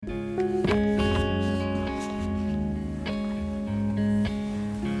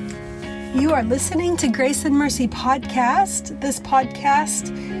You are listening to Grace and Mercy Podcast. This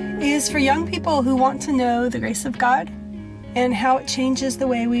podcast is for young people who want to know the grace of God and how it changes the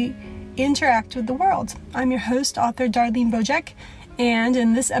way we interact with the world. I'm your host, author Darlene Bojek, and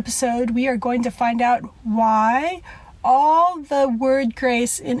in this episode we are going to find out why all the word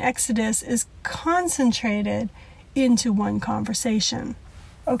grace in Exodus is concentrated into one conversation.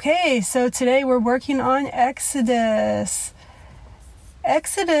 Okay, so today we're working on Exodus.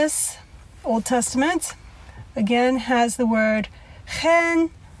 Exodus, Old Testament, again has the word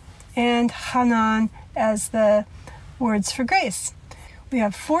chen and hanan as the words for grace. We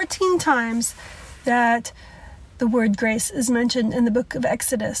have 14 times that the word grace is mentioned in the book of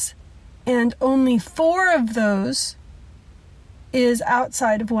Exodus, and only 4 of those is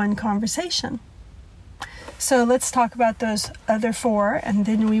outside of one conversation. So let's talk about those other 4, and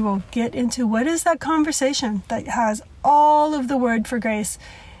then we will get into what is that conversation that has all of the word for grace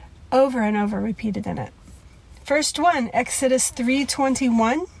over and over repeated in it. First one, Exodus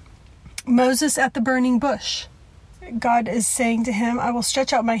 3:21, Moses at the burning bush. God is saying to him, I will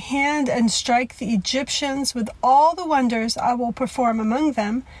stretch out my hand and strike the Egyptians with all the wonders I will perform among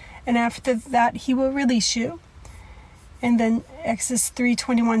them, and after that he will release you. And then Exodus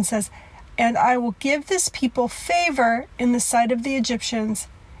 3:21 says, and I will give this people favor in the sight of the Egyptians,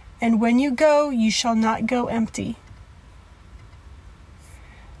 and when you go, you shall not go empty.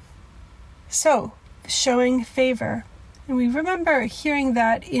 So, showing favor. And we remember hearing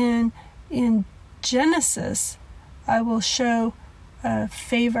that in Genesis, I will show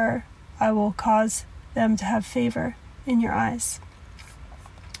favor. I will cause them to have favor in your eyes.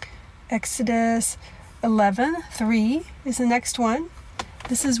 Exodus 11:3 is the next one.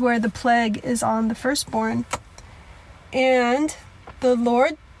 This is where the plague is on the firstborn. And the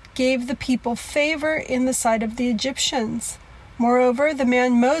Lord gave the people favor in the sight of the Egyptians. Moreover, the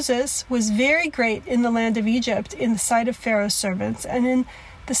man Moses was very great in the land of Egypt, in the sight of Pharaoh's servants, and in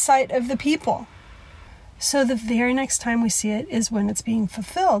the sight of the people. So the very next time we see it is when it's being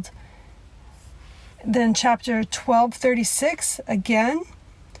fulfilled. Then chapter 12:36, again,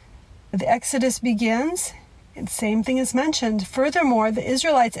 the Exodus begins. And same thing is mentioned. Furthermore, the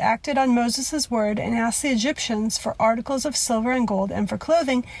Israelites acted on Moses' word and asked the Egyptians for articles of silver and gold and for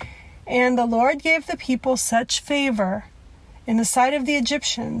clothing. And the Lord gave the people such favor in the sight of the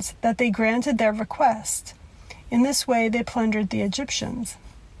Egyptians that they granted their request. In this way, they plundered the Egyptians.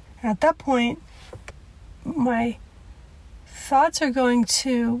 And at that point, my thoughts are going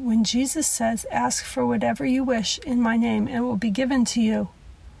to when Jesus says, ask for whatever you wish in my name and it will be given to you.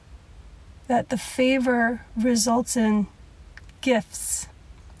 That the favor results in gifts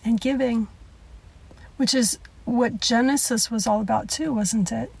and giving, which is what Genesis was all about too,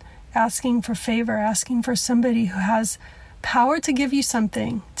 wasn't it? Asking for favor, asking for somebody who has power to give you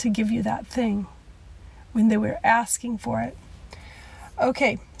something, to give you that thing when they were asking for it.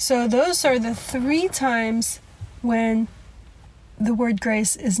 Okay, so those are the 3 times when the word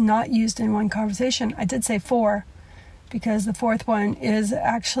grace is not used in one conversation. I did say 4. Because the 4th one is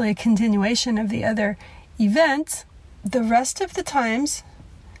actually a continuation of the other event. The rest of the times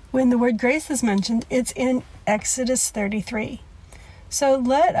when the word grace is mentioned, it's in Exodus 33. So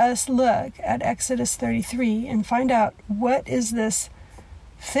let us look at Exodus 33 and find out what is this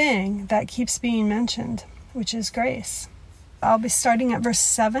thing that keeps being mentioned, which is grace. I'll be starting at verse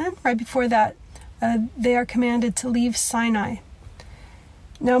 7. Right before that, they are commanded to leave Sinai.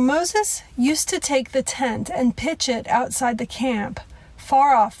 Now Moses used to take the tent and pitch it outside the camp,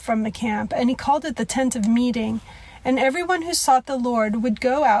 far off from the camp, and he called it the tent of meeting. And everyone who sought the Lord would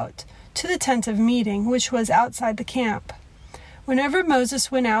go out to the tent of meeting, which was outside the camp. Whenever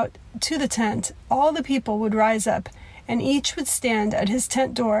Moses went out to the tent, all the people would rise up, and each would stand at his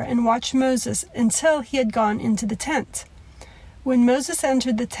tent door and watch Moses until he had gone into the tent. When Moses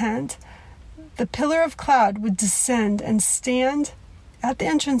entered the tent, the pillar of cloud would descend and stand at the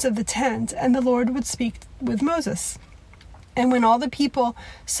entrance of the tent, and the Lord would speak with Moses. And when all the people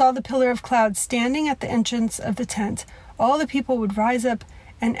saw the pillar of cloud standing at the entrance of the tent, all the people would rise up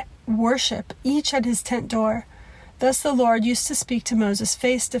and worship, each at his tent door. Thus the Lord used to speak to Moses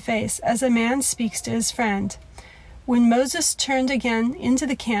face to face, as a man speaks to his friend. When Moses turned again into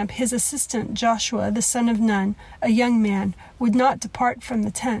the camp, his assistant Joshua, the son of Nun, a young man, would not depart from the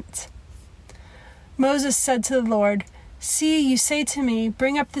tent. Moses said to the Lord, see, you say to me,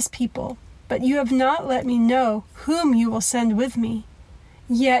 bring up this people, but you have not let me know whom you will send with me.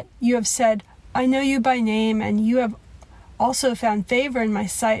 Yet you have said, I know you by name, and you have also found favor in my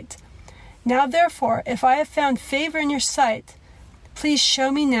sight. Now therefore, if I have found favor in your sight, please show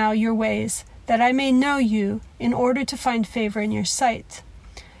me now your ways, that I may know you, in order to find favor in your sight.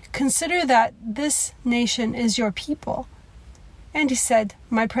 Consider that this nation is your people." And he said,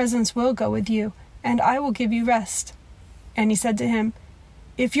 "My presence will go with you, and I will give you rest." And he said to him,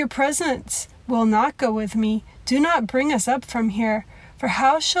 "If your presence will not go with me, do not bring us up from here. For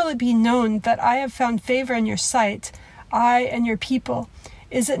how shall it be known that I have found favor in your sight, I and your people?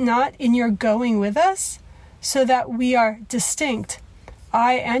 Is it not in your going with us? So that we are distinct,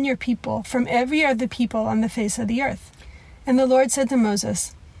 I and your people, from every other people on the face of the earth." And the Lord said to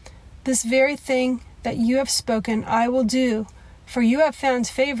Moses, "This very thing that you have spoken I will do, for you have found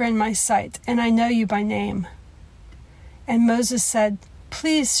favor in my sight, and I know you by name." And Moses said,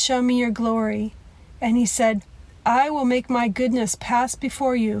 "Please show me your glory." And he said, "I will make my goodness pass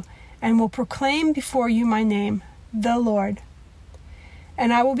before you, and will proclaim before you my name, the Lord.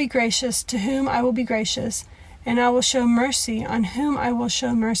 And I will be gracious to whom I will be gracious, and I will show mercy on whom I will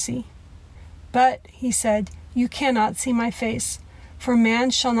show mercy. But," he said, "you cannot see my face, for man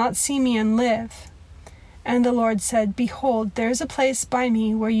shall not see me and live." And the Lord said, "Behold, there is a place by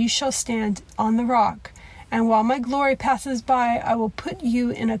me where you shall stand on the rock, and while my glory passes by, I will put you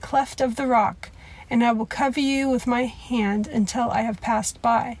in a cleft of the rock, and I will cover you with my hand until I have passed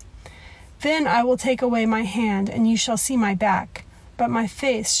by. Then I will take away my hand, and you shall see my back, but my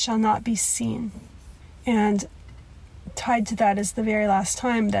face shall not be seen." And tied to that is the very last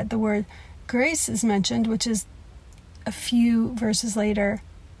time that the word grace is mentioned, which is a few verses later.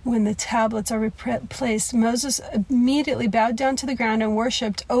 When the tablets are replaced, Moses immediately bowed down to the ground and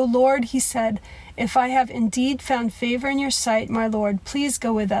worshipped. "O Lord," he said, "if I have indeed found favor in your sight, my Lord, please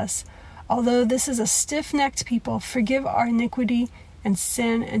go with us. Although this is a stiff-necked people, forgive our iniquity and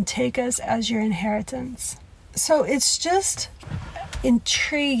sin and take us as your inheritance." So it's just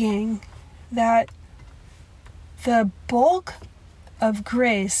intriguing that the bulk of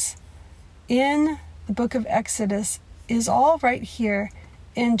grace in the book of Exodus is all right here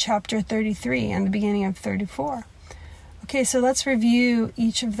in chapter 33 and the beginning of 34. Okay, so let's review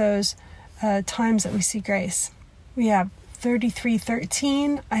each of those times that we see grace. We have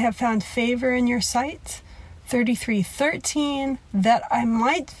 33:13, "I have found favor in your sight." 33:13, that I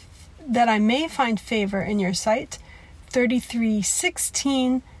may find favor in your sight."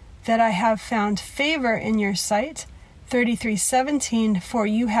 33:16, that I have found favor in your sight. 33:17, for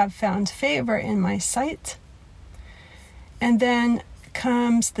you have found favor in my sight. And then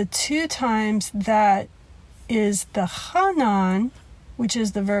comes the two times that is the Hanan, which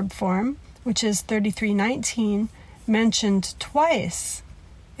is the verb form, which is 33:19, mentioned twice.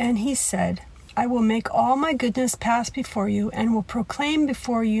 And he said, "I will make all my goodness pass before you, and will proclaim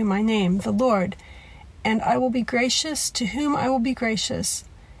before you my name, the Lord. And I will be gracious to whom I will be gracious,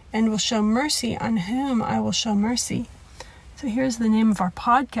 and will show mercy on whom I will show mercy." So here's the name of our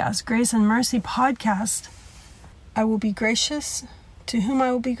podcast, Grace and Mercy Podcast. I will be gracious to whom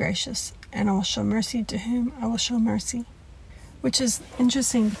I will be gracious, and I will show mercy to whom I will show mercy. Which is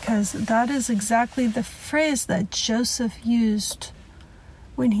interesting because that is exactly the phrase that Joseph used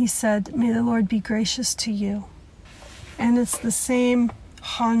when he said, "May the Lord be gracious to you." And it's the same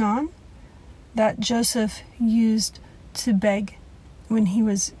Hanan that Joseph used to beg when he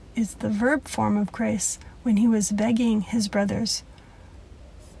was, is the verb form of grace, when he was begging his brothers.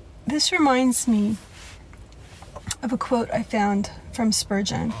 This reminds me of a quote I found from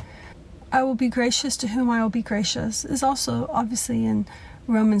Spurgeon. "I will be gracious to whom I will be gracious" is also obviously in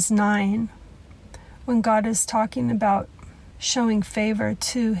Romans 9, when God is talking about showing favor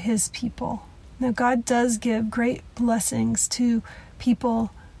to his people. Now, God does give great blessings to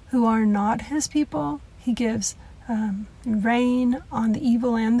people who are not his people. He gives rain on the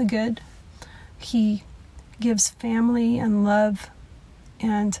evil and the good. He gives family and love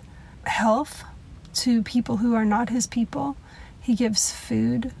and health to people who are not his people. He gives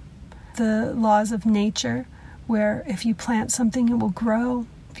food, the laws of nature, where if you plant something, it will grow.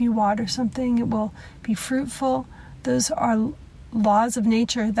 If you water something, it will be fruitful. Those are laws of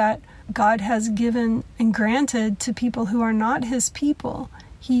nature that God has given and granted to people who are not his people.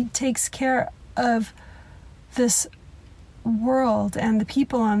 He takes care of this world and the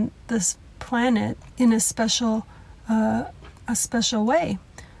people on this planet in a special way.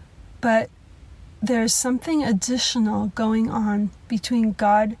 But there's something additional going on between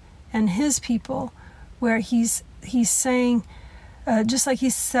God and his people, where he's saying, just like he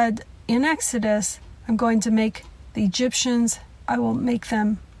said in Exodus, "I'm going to make the Egyptians, I will make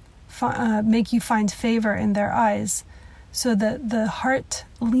them make you find favor in their eyes." So that the heart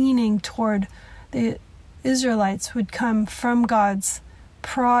leaning toward the Israelites would come from God's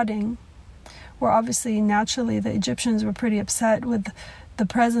prodding, where obviously naturally the Egyptians were pretty upset with the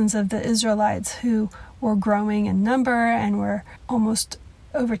presence of the Israelites, who were growing in number and were almost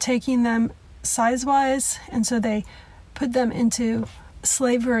overtaking them size-wise, and so they put them into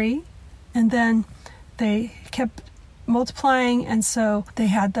slavery, and then they kept multiplying, and so they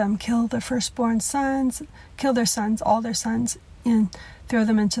had them kill their firstborn sons, kill their sons, all their sons, and throw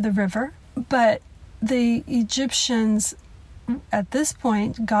them into the river. But the Egyptians, at this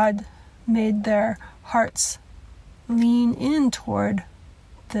point, God made their hearts lean in toward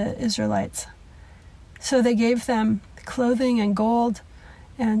the Israelites. So they gave them clothing and gold,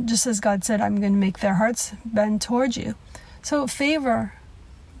 and just as God said, I'm going to make their hearts bend toward you. So favor,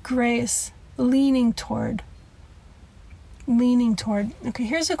 grace, leaning toward. Okay,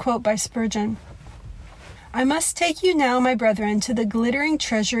 here's a quote by Spurgeon. I must take you now, my brethren, to the glittering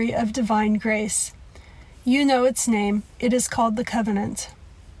treasury of divine grace. You know its name. It is called the covenant.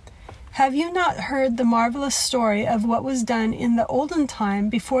 Have you not heard the marvelous story of what was done in the olden time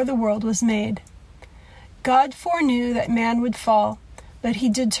before the world was made? God foreknew that man would fall, but he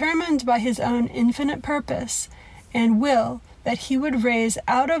determined by his own infinite purpose and will that he would raise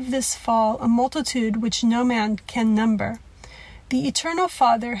out of this fall a multitude which no man can number. The Eternal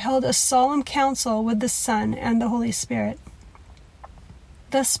Father held a solemn council with the Son and the Holy Spirit.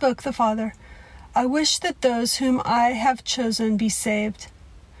 Thus spoke the Father, I wish that those whom I have chosen be saved.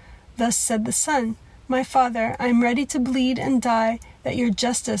 Thus said the Son, My Father, I am ready to bleed and die, that your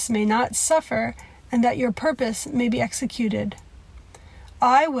justice may not suffer, and that your purpose may be executed.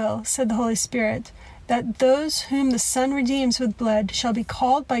 I will, said the Holy Spirit, that those whom the Son redeems with blood shall be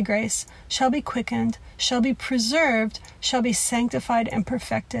called by grace, shall be quickened, shall be preserved, shall be sanctified and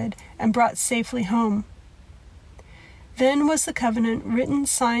perfected, and brought safely home. Then was the covenant written,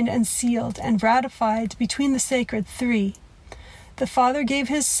 signed, and sealed, and ratified between the sacred three. The Father gave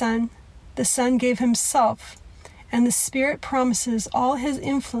his Son, the Son gave himself, and the Spirit promises all his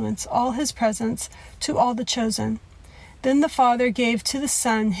influence, all his presence, to all the chosen. Then the Father gave to the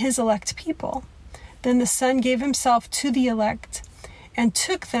Son his elect people. Then the Son gave himself to the elect, and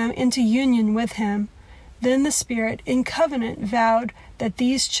took them into union with him. Then the Spirit, in covenant, vowed that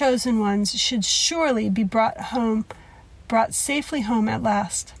these chosen ones should surely be brought safely home at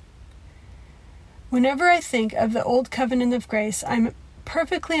last. Whenever I think of the old covenant of grace, I'm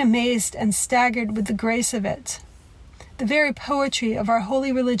perfectly amazed and staggered with the grace of it. The very poetry of our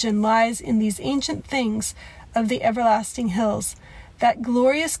holy religion lies in these ancient things of the everlasting hills, that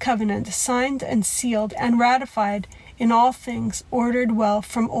glorious covenant signed and sealed and ratified in all things ordered well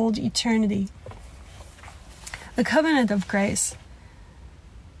from old eternity. The covenant of grace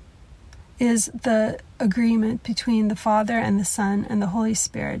is the agreement between the Father and the Son and the Holy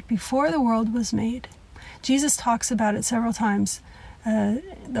Spirit before the world was made. Jesus talks about it several times.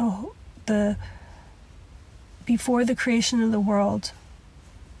 Before the creation of the world,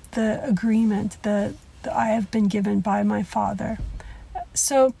 the agreement that I have been given by my Father.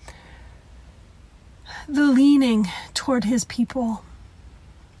 So, the leaning toward his people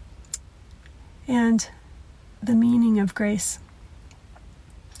and the meaning of grace.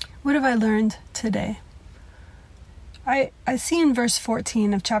 What have I learned today? I see in verse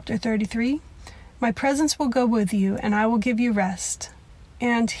 14 of chapter 33, my presence will go with you and I will give you rest.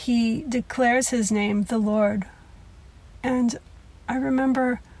 And he declares his name, the Lord. And I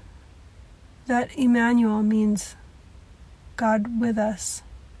remember that Emmanuel means God with us.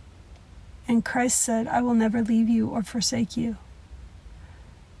 And Christ said, I will never leave you or forsake you.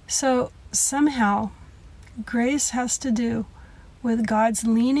 So somehow, grace has to do with God's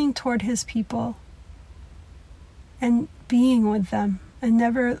leaning toward his people and being with them and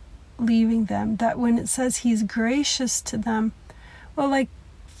never leaving them. That when it says he's gracious to them, well, like,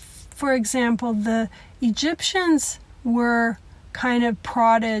 for example, the Egyptians were kind of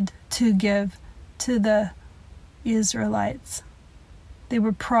prodded to give to the Israelites. They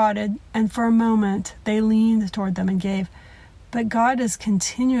were prodded, and for a moment they leaned toward them and gave. But God is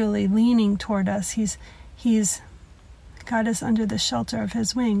continually leaning toward us. He's got us under the shelter of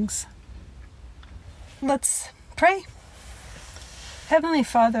his wings. Let's pray. Heavenly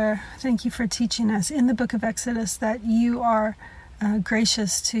Father, thank you for teaching us in the book of Exodus that you are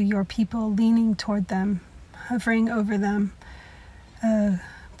gracious to your people, leaning toward them, hovering over them,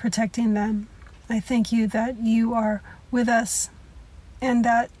 protecting them. I thank you that you are with us, and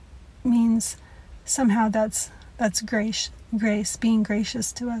that means somehow that's grace, being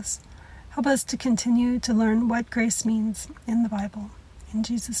gracious to us. Help us to continue to learn what grace means in the Bible. In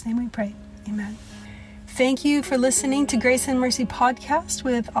Jesus' name we pray. Amen. Thank you for listening to Grace and Mercy Podcast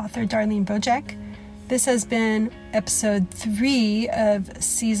with author Darlene Bojek. This has been episode 3 of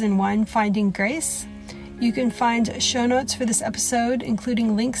season 1, Finding Grace. You can find show notes for this episode,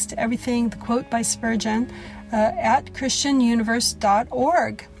 including links to everything, the quote by Spurgeon, at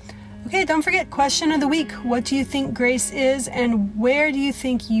christianuniverse.org. Okay, don't forget, question of the week. What do you think grace is, and where do you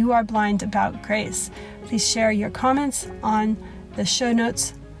think you are blind about grace? Please share your comments on the show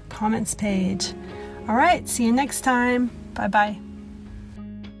notes comments page. All right, see you next time. Bye-bye.